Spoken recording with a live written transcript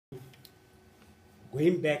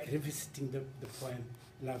going back, revisiting the poem,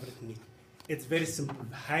 Lavritnik. It's very simple,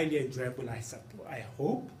 highly enjoyable. I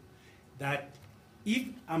hope that if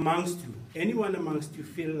amongst you, anyone amongst you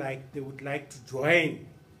feel like they would like to join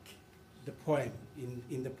the poem,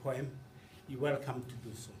 in the poem, you're welcome to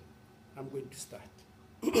do so. I'm going to start.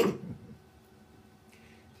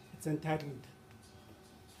 It's entitled,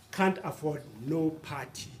 Can't Afford No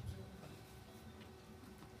Party.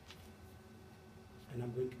 And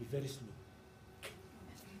I'm going to be very slow.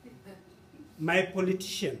 My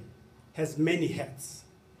politician has many hats.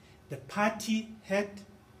 The party hat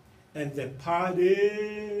and the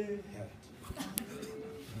party hat.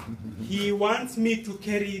 He wants me to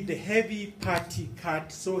carry the heavy party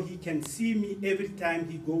card so he can see me every time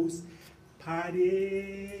he goes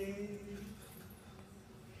party.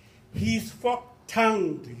 He's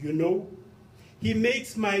fork-tongued, you know. He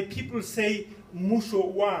makes my people say, Musho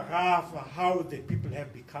wa rafa, how the people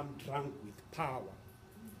have become drunk with power.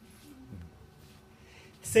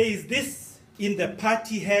 Says this in the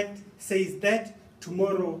party hat, says that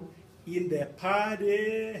tomorrow in the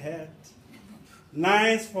party hat.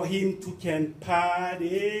 Nice for him to can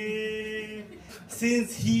party,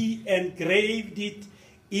 since he engraved it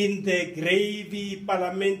in the gravy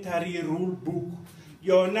parliamentary rule book.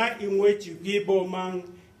 Yona in which gibobang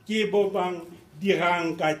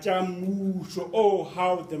diranga chamusho. Oh,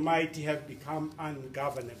 how the mighty have become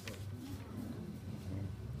ungovernable.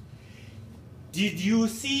 Did you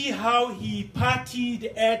see how he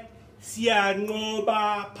partied at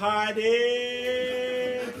Sianoba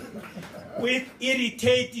Party with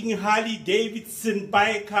irritating Harley-Davidson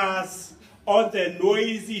bikers on the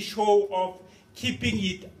noisy show of keeping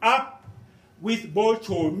it up with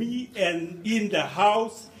Bochomi, and in the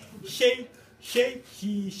house, shake,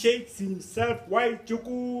 he shakes himself, white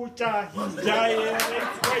chukucha, he giant,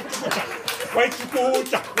 white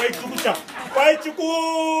chukucha, white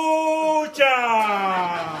chukucha.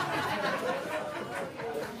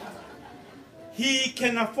 He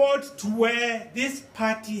can afford to wear this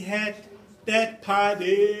party hat, that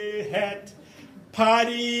party hat.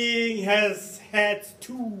 Partying has hats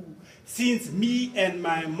too, since me and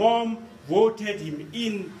my mom voted him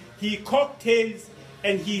in. He cocktails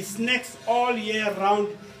and he snacks all year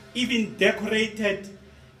round, even decorated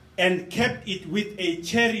and kept it with a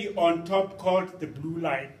cherry on top called the blue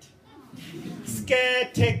light. Scare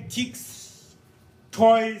tactics,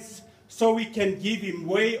 toys, so we can give him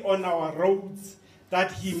way on our roads,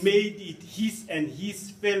 that he made it his and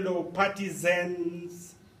his fellow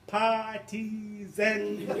partisans,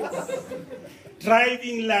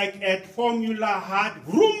 driving like at Formula hard,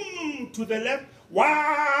 vroom to the left,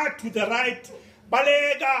 wah to the right,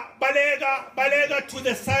 balega, balega, balega to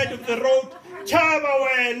the side of the road, chaba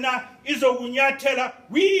wena, izogunyathela,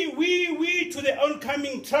 we to the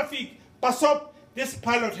oncoming traffic, pasop. This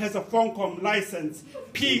pilot has a Foncom license,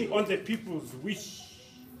 peeing on the people's wish.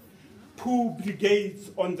 Two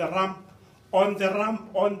brigades on the ramp, on the ramp,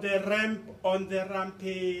 on the ramp, on the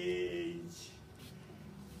rampage.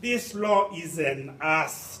 This law is an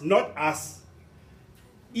ass, not us.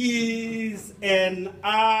 Is an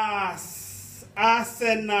ass.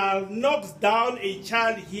 Arsenal knocks down a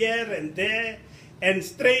child here and there, and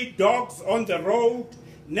stray dogs on the road.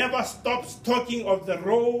 Never stops talking of the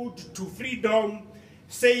road to freedom,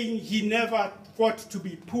 saying he never fought to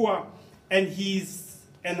be poor, and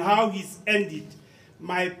how he's ended.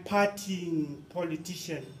 My partying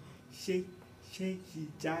politician, shake, he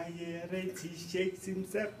gyrates, he shakes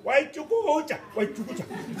himself. Why chukucha? Why chukucha?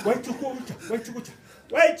 Why chukucha? Why chukucha?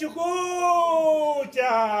 Why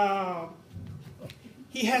chukucha?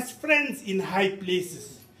 He has friends in high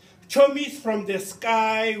places, chomis from the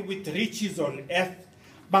sky with riches on earth.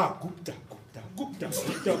 Ba Gupta.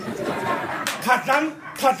 Kazan.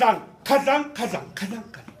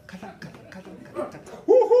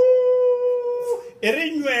 Woohoo!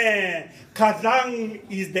 Erinywe. Kazan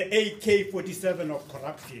is the AK-47 of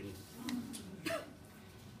corruption.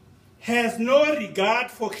 Has no regard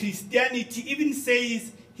for Christianity, even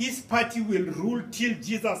says his party will rule till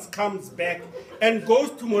Jesus comes back, and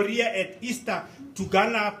goes to Moria at Easter to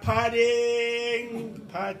garner party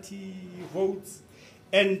votes,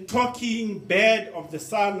 and talking bad of the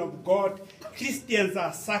Son of God. Christians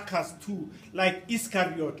are suckers too, like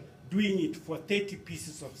Iscariot, doing it for 30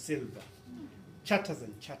 pieces of silver. Chatters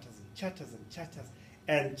and chatters and chatters and chatters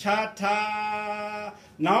and chatter.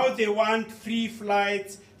 Now they want free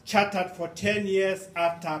flights, chartered for 10 years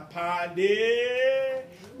after party,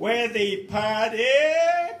 where they party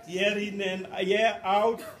year in and year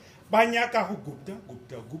out. Banyaka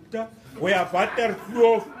Gupta, where water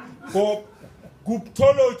flow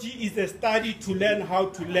Guptology is a study to learn how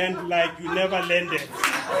to land like you never landed.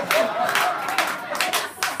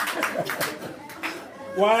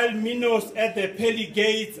 While minnows at the pearly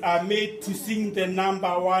gates are made to sing the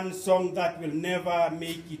 #1 song that will never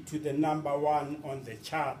make it to the #1 on the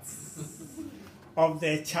charts of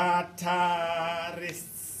the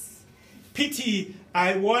charterists. Pity,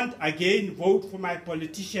 I won't again vote for my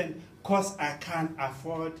politician because I can't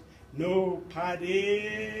afford no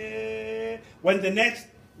party. When the next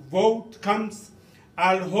vote comes,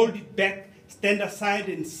 I'll hold it back, stand aside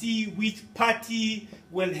and see which party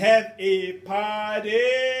will have a party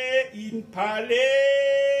in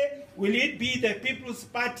Palais. Will it be the People's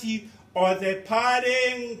Party or the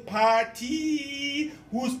partying party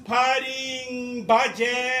whose partying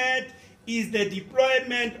budget is the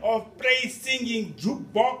deployment of praise-singing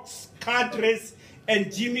jukebox cadres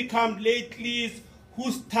and Jimmy Come Latelys,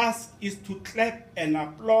 whose task is to clap and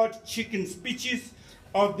applaud chicken speeches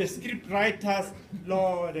of the script writers?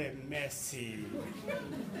 Lord have mercy.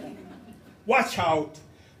 Watch out.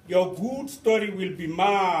 Your good story will be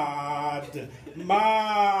mad.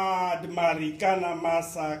 Mad Marikana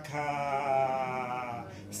massacre.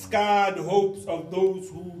 Scarred hopes of those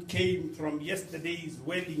who came from yesterday's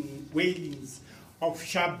wailings of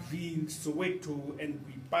Sharpeville, Soweto, and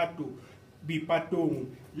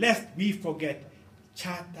Bipatong. Lest we forget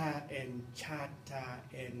charter and charter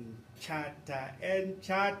and charter and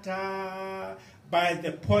charter by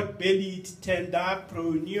the pot-bellied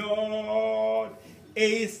tenderpreneur,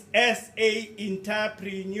 SA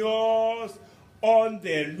entrepreneurs on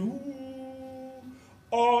the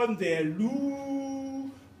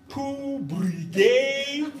Poo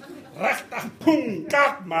Brigade, Rastapung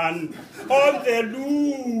Kakman, on the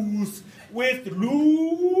loose with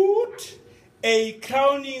loot, a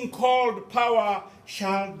crowning called power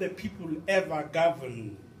shall the people ever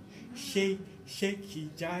govern. Shake, he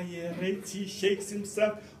gyrates, he shakes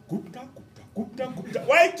himself. Gupta, Gupta, Gupta, Gupta.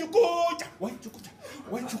 Why chukucha? Why chukucha?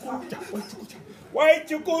 Why chukucha? Why chukucha? Why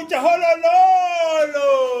chukucha? Holololo!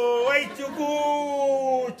 Why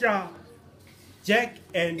chukucha? Jack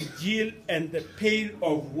and Jill and the pail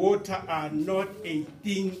of water are not a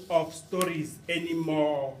thing of stories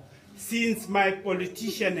anymore, since my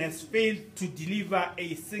politician has failed to deliver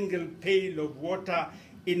a single pail of water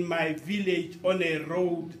in my village on a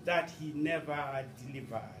road that he never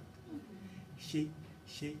delivered. Shake,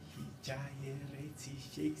 he gyrates, he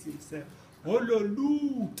shakes himself.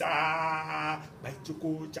 Hololuta! By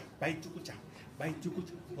chukucha, by chukucha. By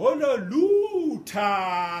chukucha,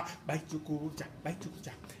 hololuta! By chukucha, by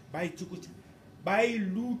chukucha, by chukucha, by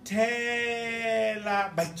lutela,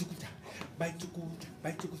 by chukucha, by chukucha,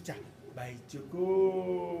 by chukucha, by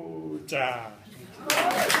chukucha.